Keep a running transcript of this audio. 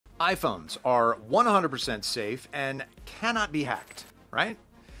iPhones are 100% safe and cannot be hacked, right?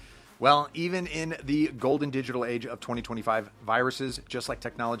 Well, even in the golden digital age of 2025, viruses, just like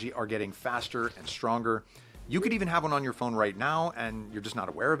technology, are getting faster and stronger. You could even have one on your phone right now and you're just not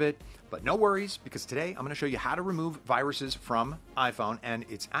aware of it. But no worries, because today I'm going to show you how to remove viruses from iPhone, and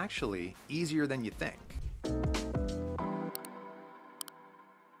it's actually easier than you think.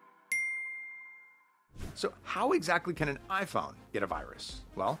 So how exactly can an iPhone get a virus?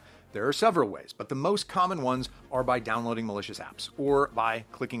 Well, there are several ways, but the most common ones are by downloading malicious apps or by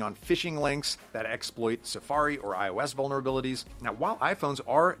clicking on phishing links that exploit Safari or iOS vulnerabilities. Now, while iPhones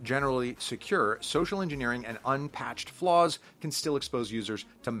are generally secure, social engineering and unpatched flaws can still expose users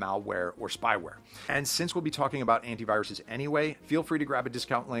to malware or spyware. And since we'll be talking about antiviruses anyway, feel free to grab a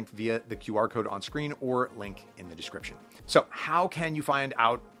discount link via the QR code on screen or link in the description. So how can you find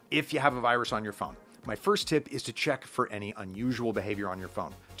out if you have a virus on your phone? My first tip is to check for any unusual behavior on your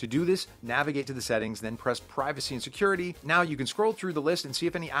phone. To do this, navigate to the settings, then press Privacy and Security. Now you can scroll through the list and see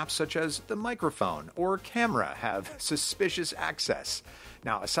if any apps such as the microphone or camera have suspicious access.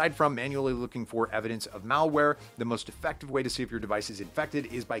 Now, aside from manually looking for evidence of malware, the most effective way to see if your device is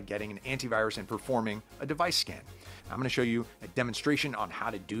infected is by getting an antivirus and performing a device scan. I'm going to show you a demonstration on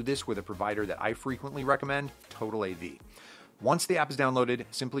how to do this with a provider that I frequently recommend, TotalAV. Once the app is downloaded,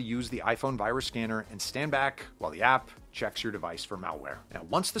 simply use the iPhone virus scanner and stand back while the app checks your device for malware. Now,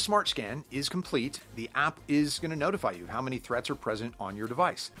 once the smart scan is complete, the app is going to notify you how many threats are present on your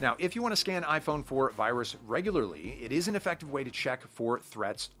device. Now, if you want to scan iPhone for virus regularly, it is an effective way to check for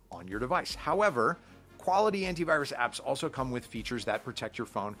threats on your device. However, quality antivirus apps also come with features that protect your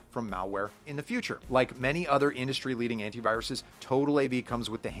phone from malware in the future. Like many other industry-leading antiviruses, TotalAV comes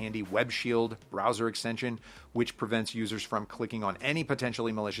with the handy Web Shield browser extension, which prevents users from clicking on any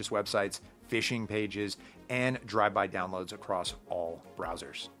potentially malicious websites, phishing pages, and drive-by downloads across all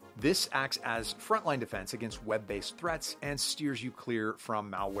browsers. This acts as frontline defense against web-based threats and steers you clear from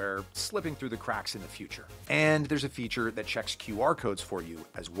malware slipping through the cracks in the future. And there's a feature that checks QR codes for you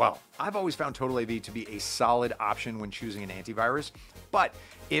as well. I've always found TotalAV to be a solid option when choosing an antivirus, but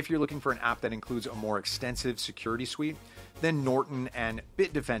if you're looking for an app that includes a more extensive security suite, then Norton and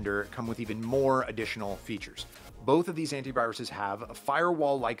Bitdefender come with even more additional features. Both of these antiviruses have a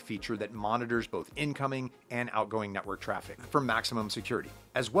firewall-like feature that monitors both incoming and outgoing network traffic for maximum security,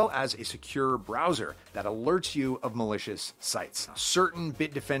 as well as a secure browser that alerts you of malicious sites. Certain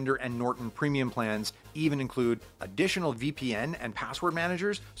Bitdefender and Norton premium plans even include additional VPN and password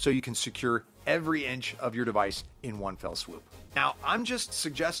managers, so you can secure every inch of your device in one fell swoop. Now, I'm just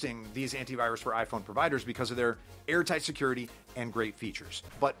suggesting these antivirus for iPhone providers because of their airtight security and great features,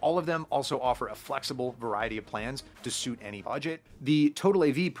 but all of them also offer a flexible variety of plans to suit any budget. The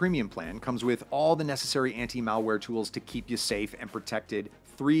TotalAV premium plan comes with all the necessary anti-malware tools to keep you safe and protected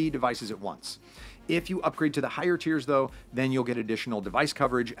 3 devices at once. If you upgrade to the higher tiers, though, then you'll get additional device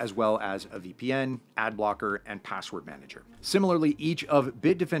coverage as well as a VPN, ad blocker, and password manager. Similarly, each of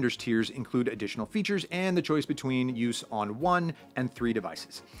Bitdefender's tiers include additional features and the choice between use on 1 and 3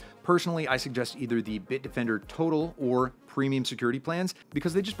 devices. Personally, I suggest either the Bitdefender Total or Premium security plans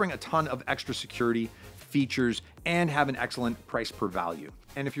because they just bring a ton of extra security, features, and have an excellent price per value.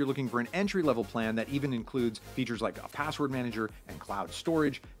 And if you're looking for an entry-level plan that even includes features like a password manager and cloud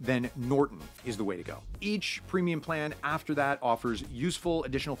storage, then Norton is the way to go. Each premium plan after that offers useful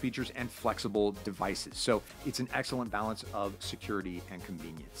additional features and flexible devices. So it's an excellent balance of security and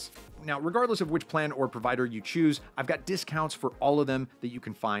convenience. Now, regardless of which plan or provider you choose, I've got discounts for all of them that you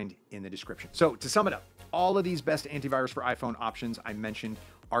can find in the description. So to sum it up, all of these best antivirus for iPhone options I mentioned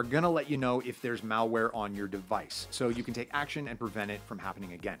are going to let you know if there's malware on your device, so you can take action and prevent it from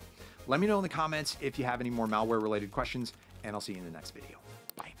happening again. Let me know in the comments if you have any more malware related questions, and I'll see you in the next video.